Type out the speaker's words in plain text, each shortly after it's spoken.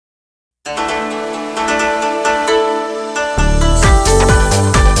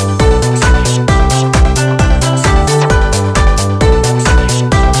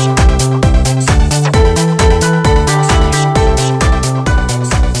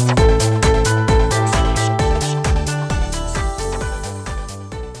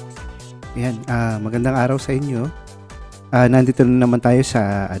Magandang araw sa inyo. Nandito na naman tayo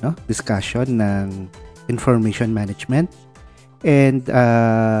sa discussion ng information management. And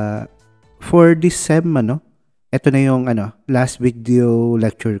for this sem, ito na yung last video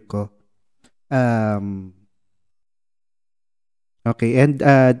lecture ko. Okay, and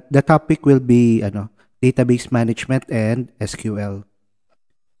the topic will be database management and SQL.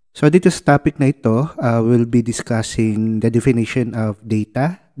 So dito sa topic na ito, we'll be discussing the definition of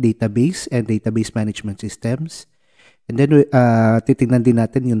data, database, and database management systems. And then titingnan din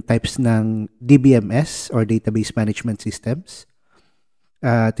natin yung types ng DBMS or database management systems.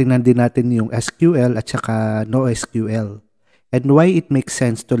 Tingnan din natin yung SQL at saka NoSQL. And why it makes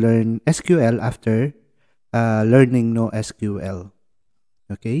sense to learn SQL after learning NoSQL.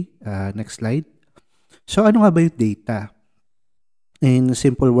 Okay, next slide. So ano nga ba yung data? In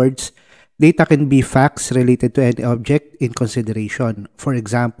simple words, data can be facts related to any object in consideration. For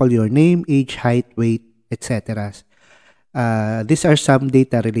example, your name, age, height, weight, etc. These are some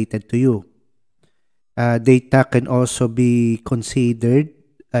data related to you. Data can also be considered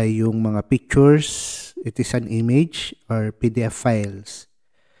yung mga pictures, it is an image, or PDF files.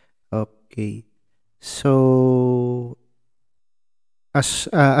 Okay. So, as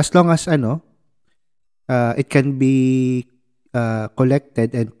long as it can be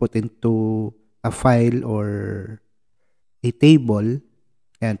collected and put into a file or a table,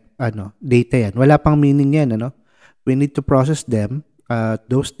 and data yan. Wala pang meaning yan, We need to process them,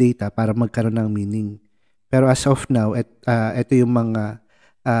 those data, para magkaroon ng meaning. Pero as of now, ito yung mga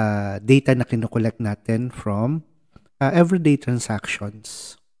data na kinokollect natin from everyday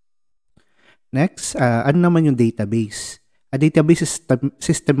transactions. Next, ano naman yung database? A database is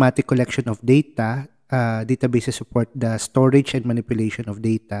systematic collection of data. Databases support the storage and manipulation of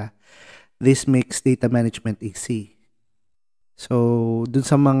data. This makes data management easy. So, dun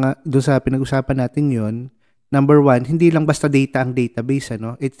sa pinag-usapan natin yon, number one, hindi lang basta data ang database,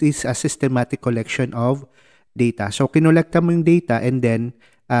 It is a systematic collection of data. So, kinolekta mo yung data and then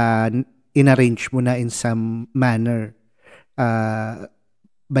inarrange mo na in some manner.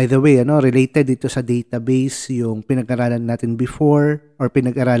 By the way, related dito sa database yung pinag-aralan natin before or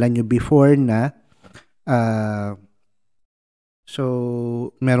pinag-aralan nyo before na so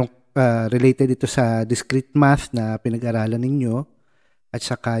merong related dito sa discrete math na pinag-aralan ninyo at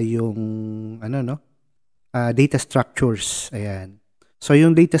saka yung data structures. Ayan. So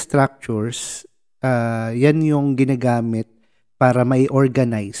yung data structures, yan yung ginagamit para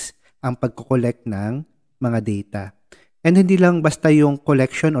mai-organize ang pagko-collect ng mga data. And hindi lang basta yung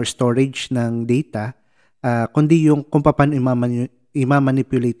collection or storage ng data, kundi yung kung paano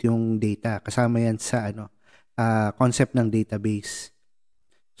i-manipulate yung data. Kasama yan sa concept ng database.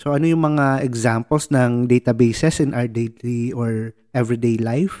 So ano yung mga examples ng databases in our daily or everyday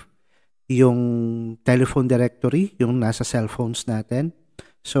life? Yung telephone directory, yung nasa cellphones natin.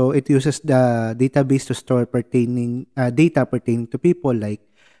 So it uses the database to store data pertaining to people like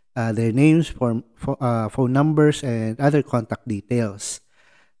their names, phone numbers, and other contact details.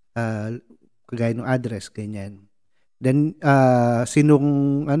 Kagaya ng address, ganyan. Then,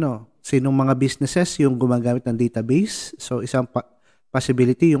 sinong mga businesses yung gumagamit ng database? So, isang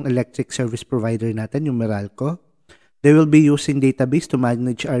possibility, yung electric service provider natin, yung Meralco. They will be using database to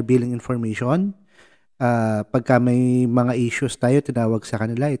manage our billing information. Pagka may mga issues tayo, tinawag sa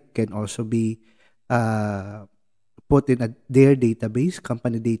kanila, it can also be put in their database,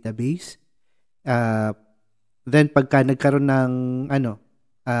 company database. Then, pagka nagkaroon ng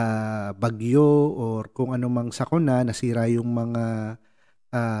bagyo or kung anumang sakuna, nasira yung mga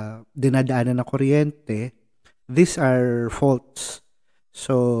dinadaanan na kuryente, these are faults.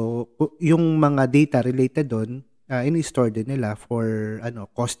 So, yung mga data related doon, in-store din nila for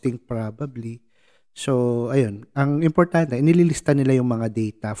costing probably. So, ayun. Ang importante, inililista nila yung mga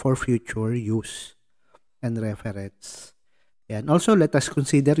data for future use and reference. Yan. Also, let us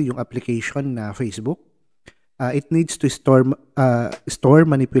consider yung application na Facebook. It needs to store,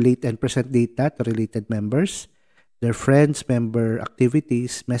 manipulate, and present data to related members, their friends, member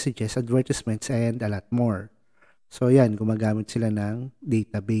activities, messages, advertisements, and a lot more. So, yan, gumagamit sila ng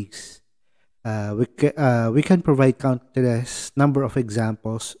database. We can provide countless number of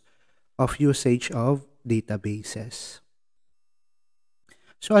examples of usage of databases.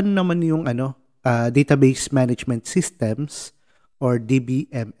 So, ano naman yung database management systems or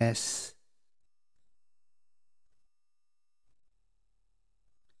DBMS?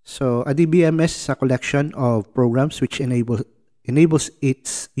 So, a DBMS is a collection of programs which enables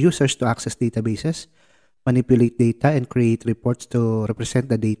its users to access databases, manipulate data, and create reports to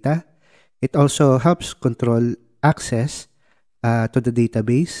represent the data. It also helps control access to the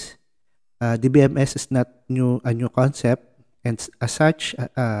database. DBMS is not a new concept, and as such,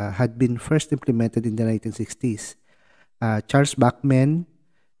 had been first implemented in the 1960s. Charles Bachman's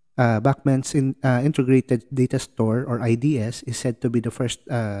Integrated Data Store, or IDS, is said to be the first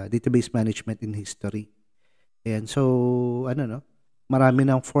database management in history. Ayan, so marami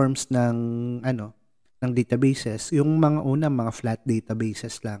ng forms ng databases. Yung mga una, mga flat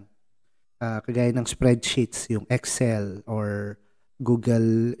databases lang. Kagaya ng spreadsheets, yung Excel or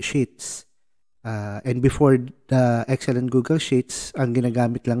Google Sheets. And before the Excel and Google Sheets, ang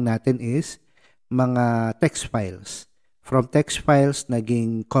ginagamit lang natin is mga text files. From text files,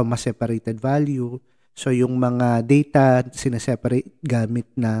 naging comma-separated value. So, yung mga data, sineseparate gamit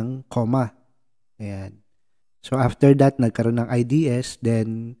ng comma. Ayan. So, after that, nagkaroon ng IDS.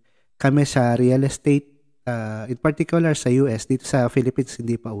 Then, kami sa real estate, in particular sa US, dito sa Philippines,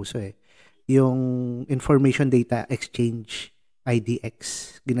 hindi pa uso yung Information Data Exchange, IDX,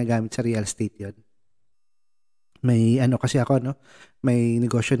 ginagamit sa real estate yon. May kasi ako, may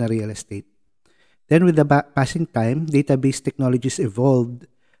negosyo na real estate. Then with the passing time, database technologies evolved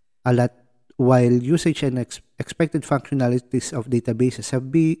a lot, while usage and expected functionalities of databases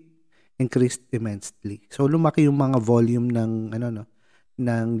have been increased immensely. So lumaki yung mga volume ng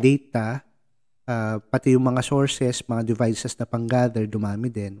ng data, pati yung mga sources, mga devices na pang-gather,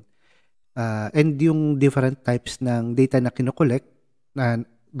 dumami din. And yung different types ng data na kinokollect, na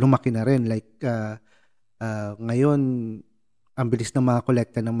lumaki na rin. Like, ngayon, ang bilis ng mga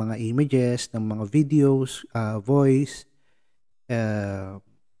kolekta ng mga images, ng mga videos, voice,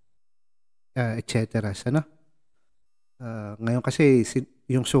 etc. Ngayon kasi,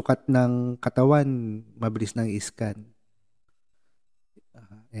 yung sukat ng katawan, mabilis nang i-scan.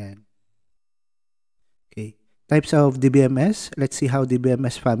 Ayan. Okay. Types of DBMS. Let's see how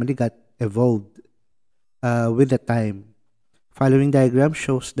DBMS family got evolved with the time. Following diagram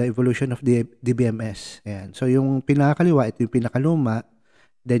shows the evolution of the DBMS. Ayan. So, yung pinakakaliwa, ito yung pinakaluma.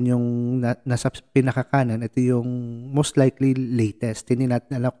 Then, yung nasa pinakakanan, ito yung most likely latest. Hindi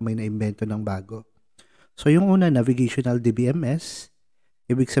natin alam kung may na-invento ng bago. So, yung una, navigational DBMS.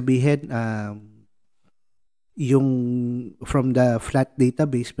 Ibig sabihin, yung from the flat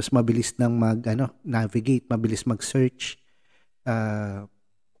database, mas mabilis nang navigate, mabilis mag-search.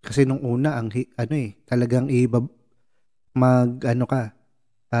 Kasi nung una, talagang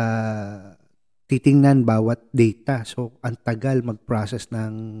titingnan bawat data. So, ang tagal mag-process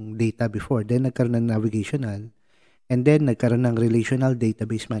ng data before. Then, nagkaroon ng navigational. And then, nagkaroon ng relational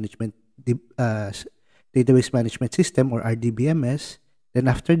database management system, or RDBMS. Then,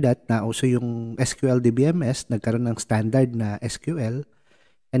 after that, nauso yung SQL DBMS. Nagkaroon ng standard na SQL.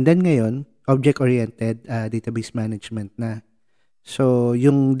 And then, ngayon, object-oriented database management na. So,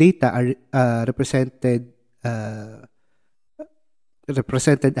 yung data are represented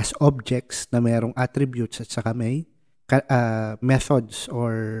as objects na mayroong attributes at saka may methods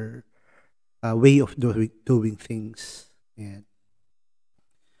or way of doing things. Ayan.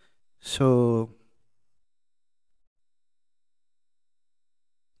 So,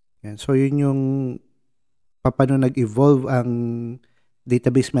 yun yung paano nag-evolve ang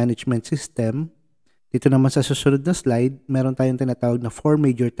database management system. Dito naman sa susunod na slide, meron tayong tinatawag na 4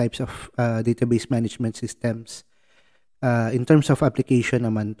 major types of database management systems. In terms of application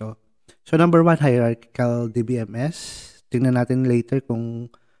naman to. So, number 1, hierarchical DBMS. Tingnan natin later kung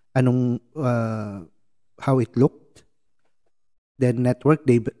how it looked. Then, network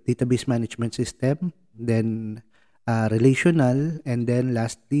database management system. Then, relational. And then,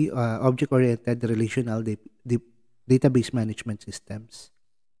 lastly, object-oriented relational database management systems.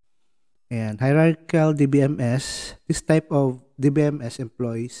 And hierarchical DBMS, this type of DBMS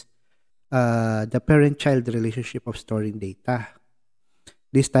employs the parent-child relationship of storing data.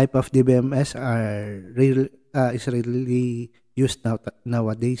 This type of DBMS is really used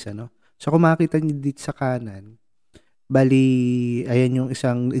nowadays. So, kung makikita niyo dito sa kanan, bali, ayan yung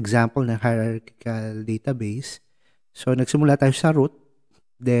isang example ng hierarchical database. So, nagsimula tayo sa root.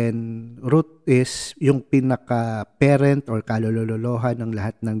 Then, root is yung pinaka-parent or kalololohan ng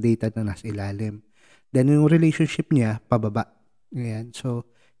lahat ng data na nasa ilalim. Then, yung relationship niya, pababa. Ayan. So,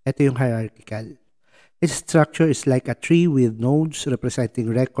 ito yung hierarchical. Its structure is like a tree with nodes representing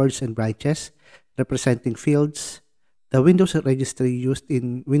records and branches, representing fields. The Windows registry used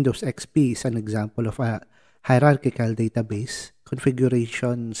in Windows XP is an example of a hierarchical database.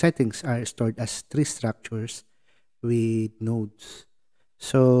 Configuration settings are stored as tree structures with nodes.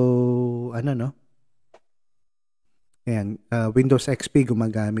 So, Ayan, Windows XP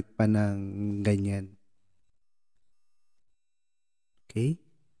gumagamit pa ng ganyan. Okay.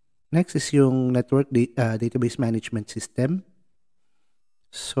 Next is yung network database management system.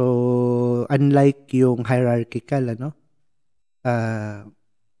 So, unlike yung hierarchical,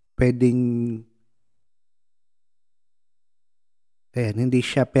 pwedeng, hindi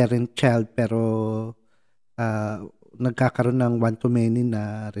siya parent-child pero uh, nagkakaroon ng one-to-many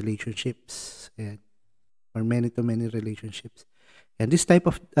na relationships. Ayan. Or many-to-many relationships. And this type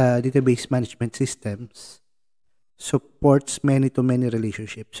of database management systems supports many-to-many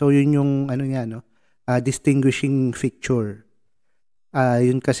relationships. So, yun yung distinguishing feature.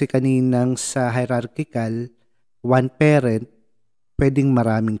 Yun kasi kaninang sa hierarchical, one parent, pwedeng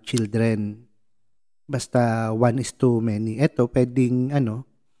maraming children. Basta one is too many. Ito, pwedeng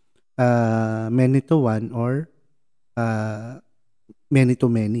many to one or many to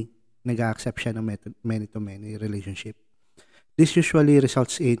many. Nag-a-accept siya ng many to many relationship. This usually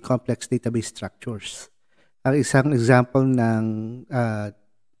results in complex database structures. Ang isang example ng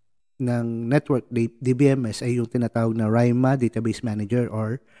network DBMS ay yung tinatawag na RIMA Database Manager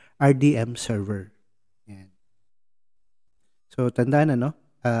or RDM server. Yan. So, tandaan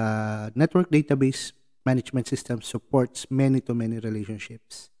network database management system supports many-to-many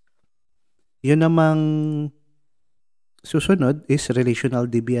relationships. Yun namang susunod is relational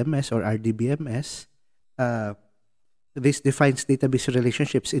DBMS or RDBMS. This defines database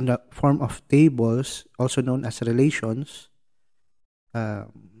relationships in the form of tables, also known as relations,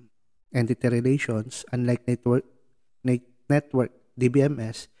 entity relations. Unlike network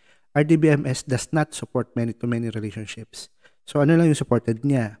DBMS, RDBMS does not support many-to-many relationships. So, ano lang yung supported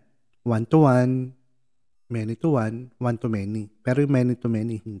niya? One-to-one, many-to-one, one-to-many. Pero yung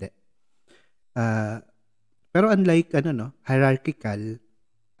many-to-many, hindi. Pero unlike hierarchical,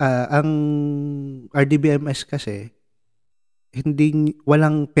 ang RDBMS kasi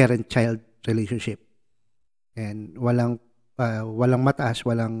walang parent-child relationship. And walang mataas,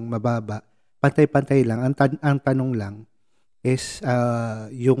 walang mababa. Pantay-pantay lang. Ang tanong lang is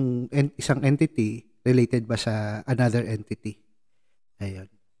yung isang entity related ba sa another entity.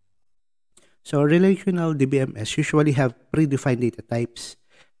 Ayun. So, relational DBMS usually have predefined data types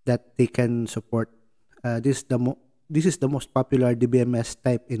that they can support. This is the most popular DBMS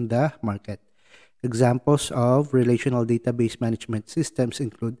type in the market. Examples of relational database management systems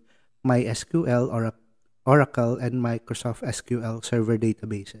include MySQL, Oracle, and Microsoft SQL Server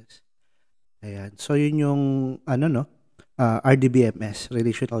databases. Ayan. So, yun yung RDBMS,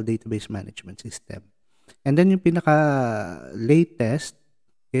 Relational Database Management System. And then yung pinaka-latest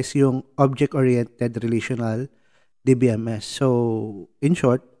is yung Object-Oriented Relational DBMS. So, in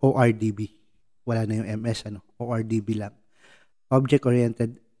short, ORDB. Wala na yung MS, ORDB lang.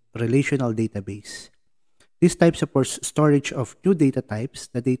 Object-Oriented Relational Database. This type supports storage of new data types.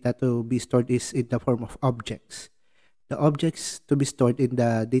 The data to be stored is in the form of objects. The objects to be stored in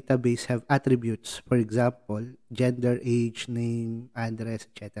the database have attributes, for example, gender, age, name, address,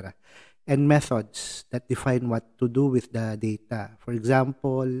 etc. And methods that define what to do with the data. For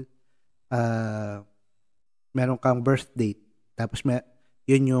example, meron kang birth date, tapos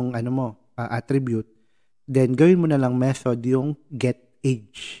yun yung attribute. Then, gawin mo na lang method yung get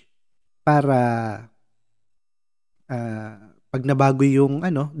age para pag nabago yung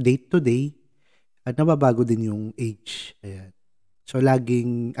date to day, at nababago din yung age. Ayan. So,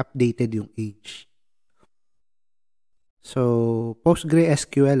 laging updated yung age. So,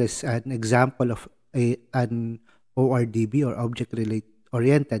 PostgreSQL is an example of an ORDB or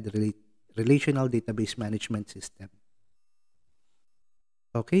Object-Oriented Relational Database Management System.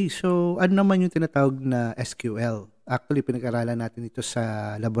 Okay, so ano naman yung tinatawag na SQL? Actually, pinag-aralan natin ito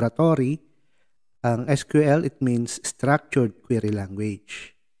sa laboratory. Ang SQL, it means Structured Query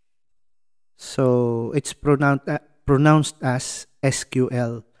Language. So, it's pronounced as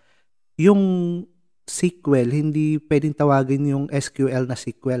SQL. Yung SQL, hindi pwedeng tawagin yung SQL na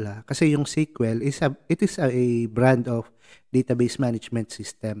SQL kasi yung SQL is a brand of database management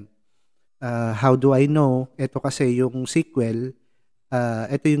system. How do I know? Ito kasi yung SQL,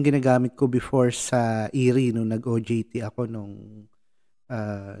 ito yung ginagamit ko before sa ERI nung nag-OJT ako nung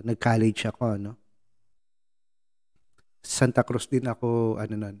nag-college ako, Santa Cruz din ako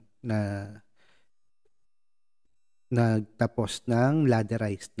nagtapos ng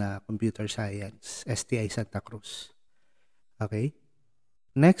ladderized na computer science, STI Santa Cruz. Okay?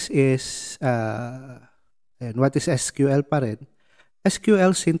 Next is, and what is SQL pa rin?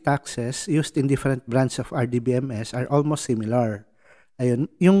 SQL syntaxes used in different brands of RDBMS are almost similar.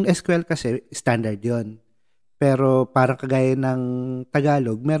 Ayun, yung SQL kasi standard yon. Pero parang kagaya ng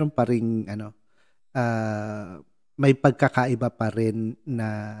Tagalog, meron pa ring may pagkakaiba pa rin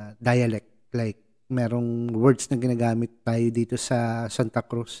na dialect. Like, merong words na ginagamit tayo dito sa Santa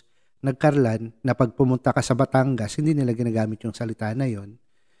Cruz nagkarlan na pag pumunta ka sa Batangas, hindi nila ginagamit yung salita na yon.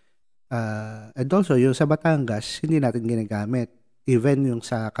 And also, yung sa Batangas, hindi natin ginagamit. Even yung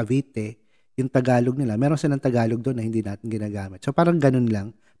sa Cavite, yung Tagalog nila, meron silang Tagalog doon na hindi natin ginagamit. So parang ganun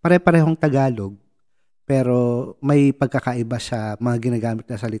lang. Pare-parehong Tagalog, pero may pagkakaiba sa mga ginagamit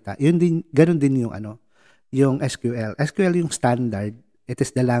na salita. Yun din, ganun din yung yung SQL. SQL yung standard, it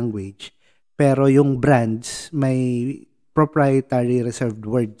is the language. Pero yung brands, may proprietary reserved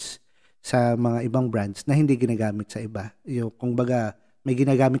words sa mga ibang brands na hindi ginagamit sa iba. Yung kung baga, may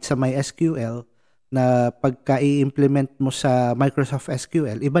ginagamit sa MySQL na pagka i-implement mo sa Microsoft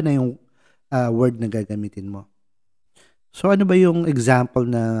SQL, iba na yung word na gagamitin mo. So ano ba yung example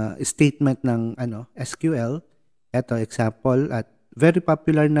na statement ng SQL? Ito example at very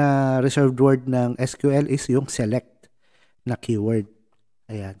popular na reserved word ng SQL is yung select na keyword.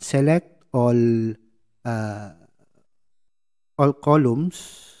 Ayan, select uh, all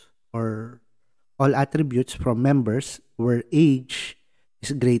columns or all attributes from members where age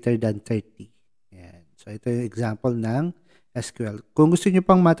is greater than 30. Ayan. So ito yung example ng SQL. Kung gusto niyo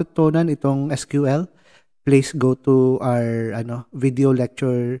pang matutunan itong SQL, please go to our video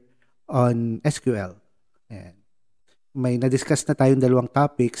lecture on SQL. Ayan. May na-discuss na tayong dalawang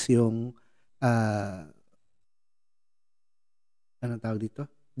topics, yung anong tawag dito?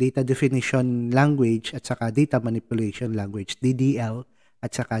 Data definition language at saka data manipulation language, DDL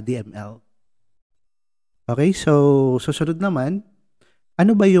at saka DML. Okay, so susunod naman,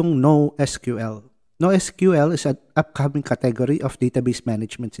 ano ba yung NoSQL? NoSQL is an upcoming category of database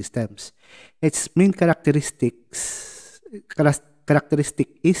management systems. Its main characteristic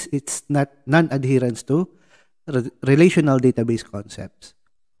is its non-adherence to relational database concepts.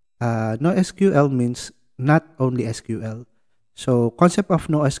 NoSQL means not only SQL. So, concept of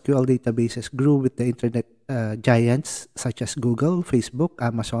NoSQL databases grew with the internet giants such as Google, Facebook,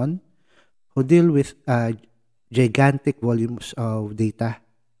 Amazon, who deal with gigantic volumes of data.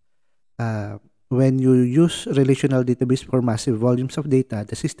 When you use relational database for massive volumes of data,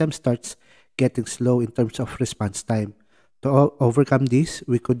 the system starts getting slow in terms of response time. To overcome this,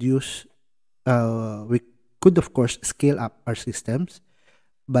 we could of course scale up our systems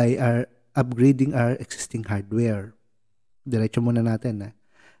by upgrading our existing hardware. Diretso muna natin.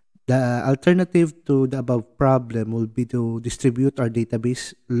 The alternative to the above problem will be to distribute our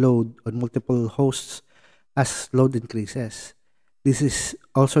database load on multiple hosts as load increases. This is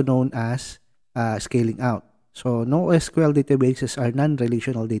also known as scaling out. So, NoSQL databases are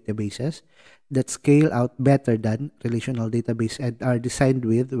non-relational databases that scale out better than relational database and are designed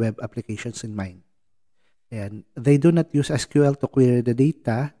with web applications in mind. And they do not use SQL to query the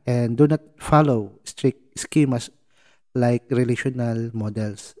data and do not follow strict schemas like relational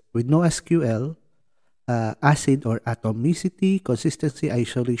models. With NoSQL, ACID or atomicity, consistency,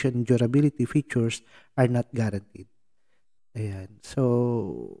 isolation, and durability features are not guaranteed. Ayan.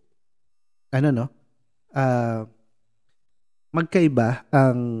 So, magkaiba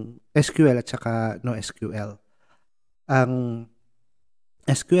ang SQL at saka NoSQL. Ang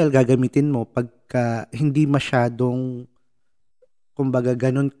SQL gagamitin mo pagka hindi masyadong, kumbaga,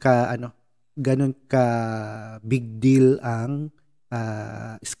 ganun ka big deal ang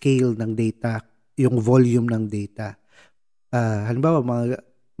scale ng data, yung volume ng data. Halimbawa,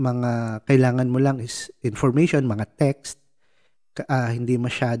 mga kailangan mo lang is information, mga text, hindi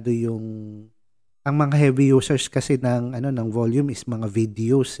masyado yung, ang mga heavy users kasi ng volume is mga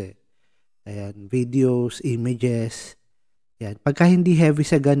videos Ayan, videos, images. Ayan, pagka hindi heavy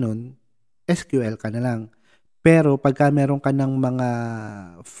sa ganun, SQL ka na lang. Pero pagka meron ka ng mga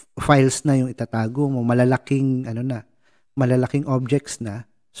files na yung itatago mo, malalaking malalaking objects na,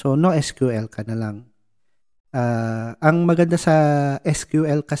 so NoSQL ka na lang. Ang maganda sa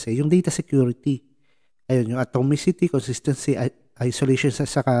SQL kasi yung data security. Ayun, yung atomicity, consistency, isolation sa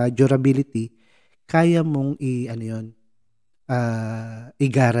saka durability, kaya mong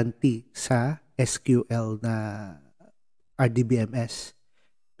i-guarantee sa SQL na RDBMS.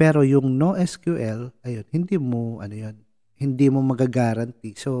 Pero yung NoSQL, ayun, hindi mo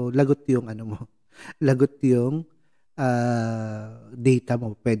magagaranty. So lagot yung lagot yung data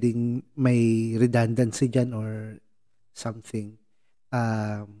mo. Pwedeng may redundancy dyan or something.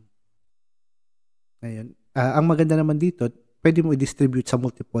 Ayun. Ang maganda naman dito, pwede mo i-distribute sa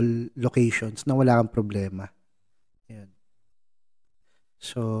multiple locations na wala kang problema. Ayan.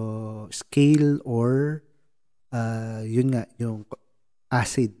 So, scale or yun nga, yung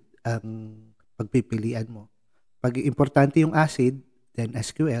ACID ang pagpipilian mo. Pag importante yung ACID, then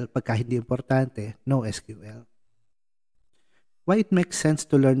SQL. Pagka hindi importante, NoSQL. Why it makes sense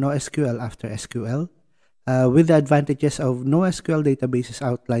to learn NoSQL after SQL? With the advantages of NoSQL databases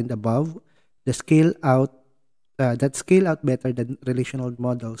outlined above, the scale out that scale out better than relational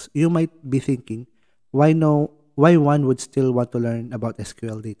models, you might be thinking, why one would still want to learn about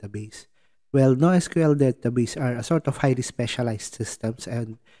SQL database? Well, NoSQL database are a sort of highly specialized systems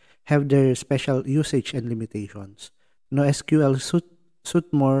and have their special usage and limitations. NoSQL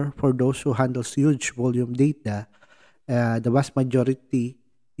suit more for those who handles huge volume data. The vast majority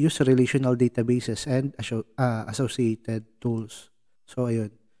use relational databases and associated tools. So,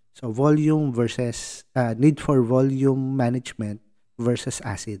 ayun. So, volume versus need for volume management versus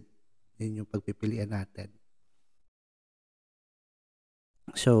ACID. Yun yung pagpipilian natin.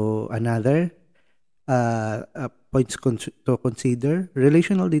 So, another points to consider,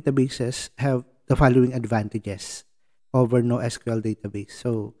 relational databases have the following advantages over NoSQL database.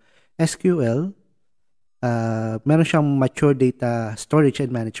 So, SQL, meron siyang mature data storage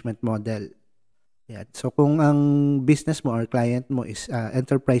and management model. Yan. So, kung ang business mo or client mo is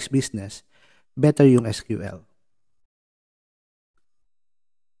enterprise business, better yung SQL.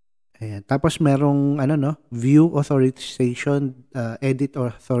 Ayan. Tapos merong view authorization, edit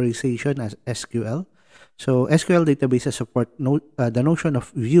authorization as SQL. So SQL databases support the notion of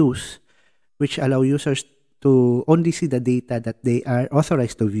views, which allow users to only see the data that they are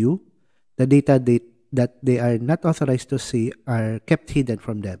authorized to view. The data that they are not authorized to see are kept hidden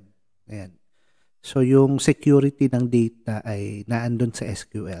from them. Ayan. So yung security ng data ay naandun sa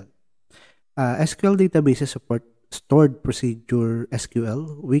SQL. SQL databases support stored procedure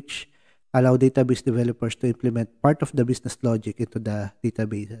SQL, which allow database developers to implement part of the business logic into the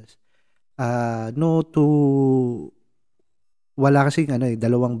databases. Wala kasing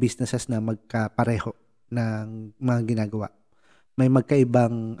dalawang businesses na magkapareho ng mga ginagawa. May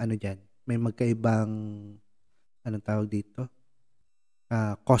magkaibang may magkaibang tawag dito?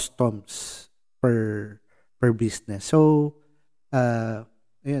 Customs per business. So,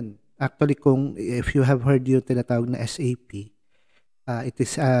 ayun. Actually, if you have heard yung tinatawag na SAP, it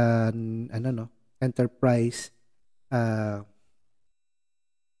is an enterprise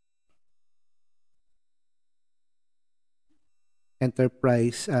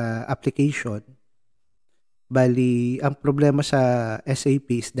application. Bali, ang problema sa SAP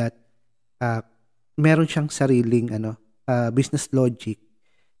is that meron siyang sariling business logic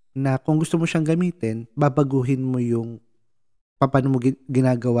na kung gusto mo siyang gamitin, babaguhin mo yung paano mo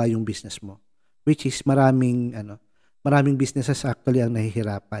ginagawa yung business mo, which is maraming businesses actually ang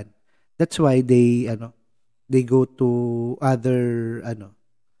nahihirapan. That's why they go to other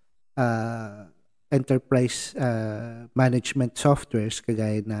enterprise management softwares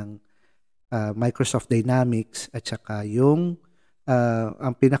kagaya ng Microsoft Dynamics at saka yung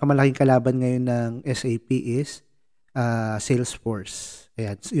ang pinakamalaking kalaban ngayon ng SAP is Salesforce.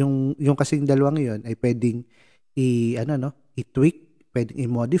 Ayan. Yung kasing dalawang yun ay pwedeng i-tweak, pwedeng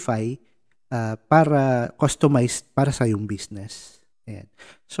i-modify para customized para sa yung business. Ayan.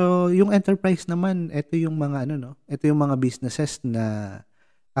 So, yung enterprise naman, ito yung mga ito yung mga businesses na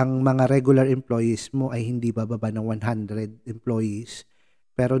ang mga regular employees mo ay hindi bababa ng 100 employees.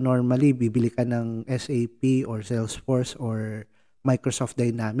 Pero normally, bibili ka ng SAP or Salesforce or Microsoft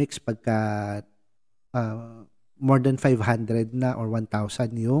Dynamics pagka more than 500 na or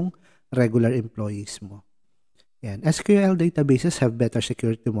 1,000 yung regular employees mo. Yan. SQL databases have better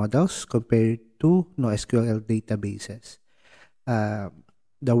security models compared to NoSQL databases.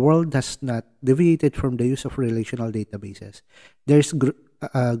 The world has not deviated from the use of relational databases. There's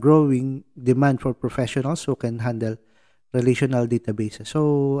growing demand for professionals who can handle relational databases.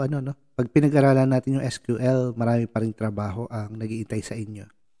 So, pag pinag-aralan natin yung SQL, marami pa ring trabaho ang nag-iintay sa inyo.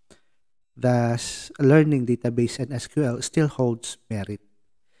 Thus, learning database and SQL still holds merit.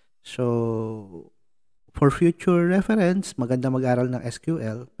 So, for future reference, maganda mag-aral ng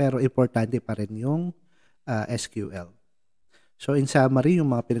SQL, pero importante pa rin yung SQL. So, in summary,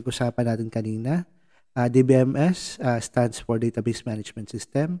 yung mga pinag-usapan natin kanina, DBMS stands for Database Management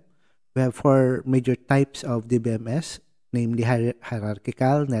System. We have 4 major types of DBMS, namely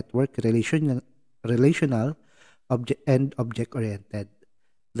hierarchical, network, relational, and object-oriented.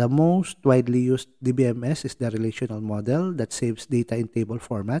 The most widely used DBMS is the relational model that saves data in table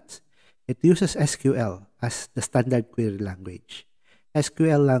formats. It uses SQL as the standard query language.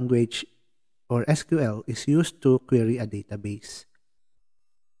 SQL language or SQL is used to query a database.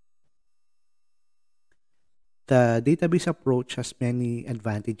 The database approach has many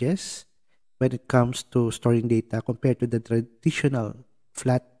advantages when it comes to storing data compared to the traditional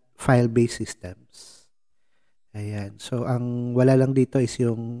flat file-based systems. Ayan. So, ang wala lang dito is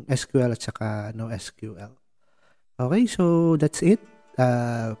yung SQL at saka NoSQL. Okay, so that's it.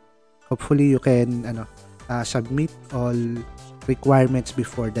 Hopefully you can submit all requirements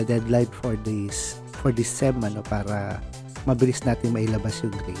before the deadline for this SEM para mabilis natin mailabas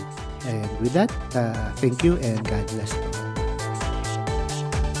yung grade. And with that, thank you and God bless.